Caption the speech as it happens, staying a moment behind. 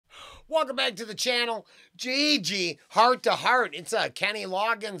Welcome back to the channel. Gigi, heart to heart. It's a Kenny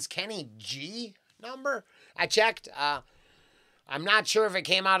Loggins, Kenny G number. I checked. I'm not sure if it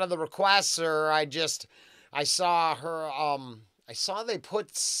came out of the requests or I saw her, I saw they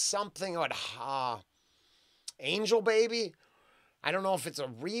put something on Angel Baby. I don't know if it's a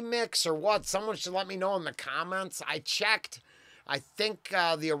remix or what. Someone should let me know in the comments. I checked. I think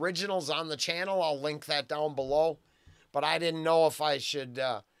the original's on the channel. I'll link that down below. But I didn't know if I should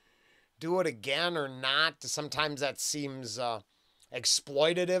do it again or not. Sometimes that seems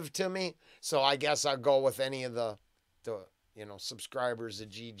exploitative to me. So I guess I'll go with any of the subscribers, the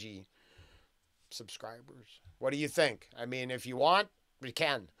GG subscribers. What do you think? I mean, if you want, we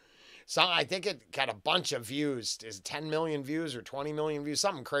can. So I think it got a bunch of views. Is it 10 million views or 20 million views?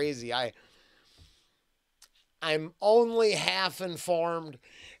 Something crazy. I'm only half informed,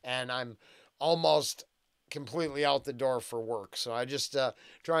 and I'm almost completely out the door for work. So I just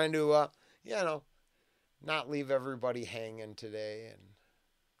trying to, not leave everybody hanging today and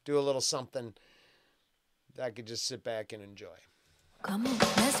do a little something that I could just sit back and enjoy. Come on,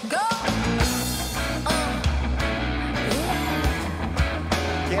 let's go.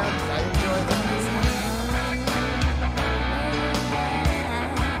 Yeah, I enjoy that.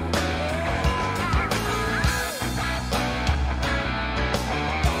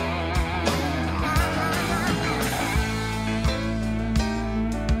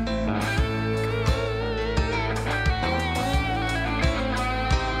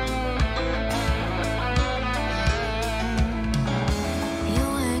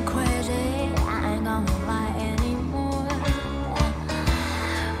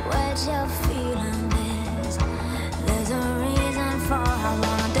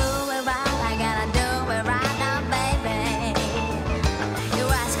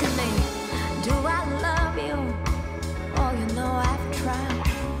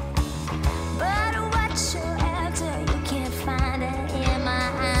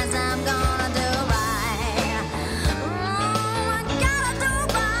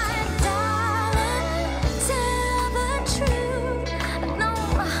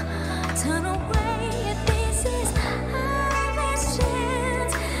 Turn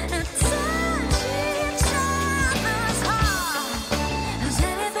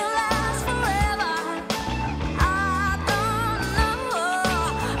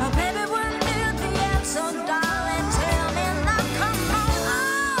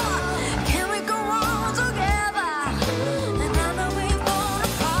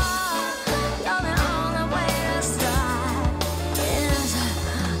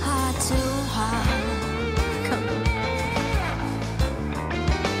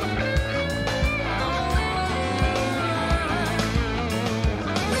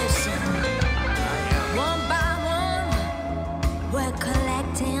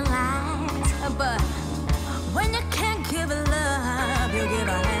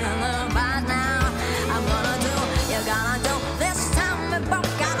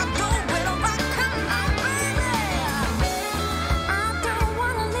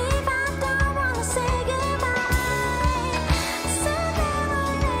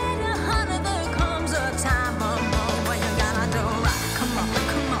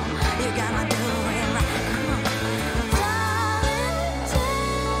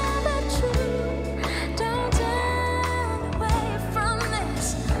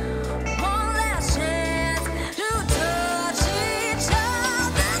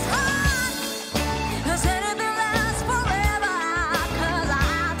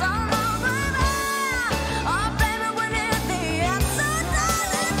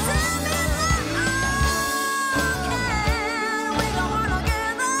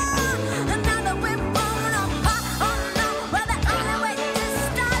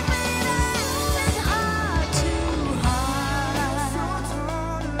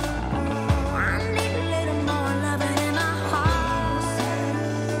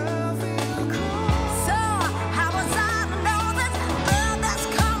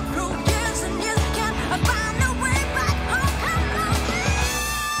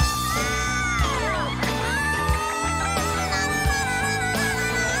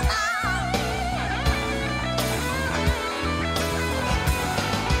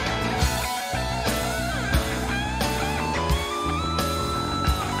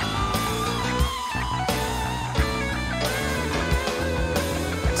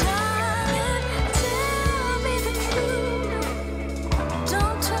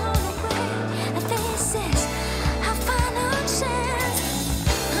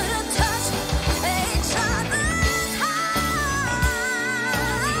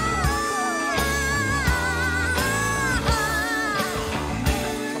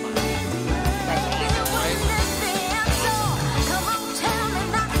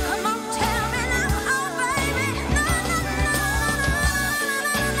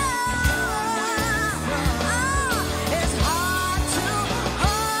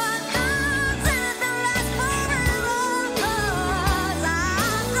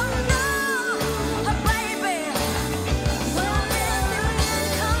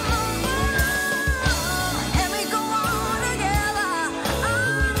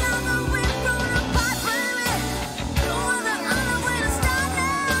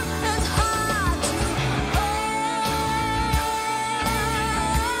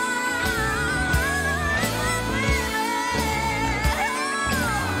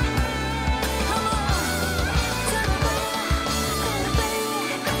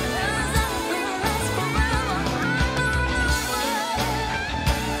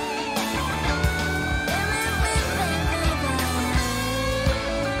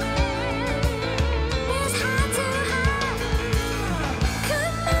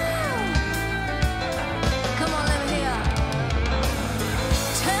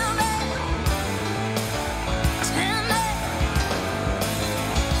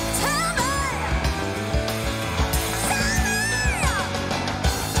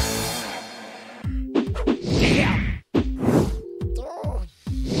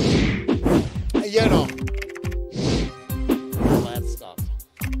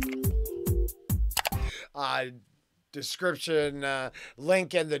Description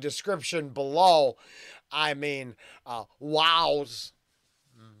link in the description below. I mean, wows.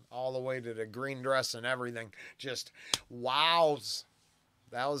 All the way to the green dress and everything. Just wows.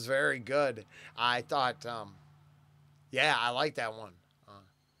 That was very good. I thought, yeah, I like that one.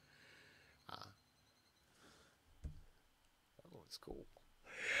 That was cool.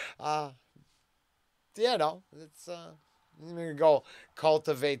 You know, it's I'm gonna go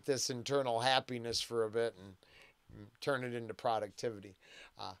cultivate this internal happiness for a bit and turn it into productivity.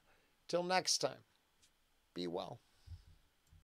 Till next time, be well.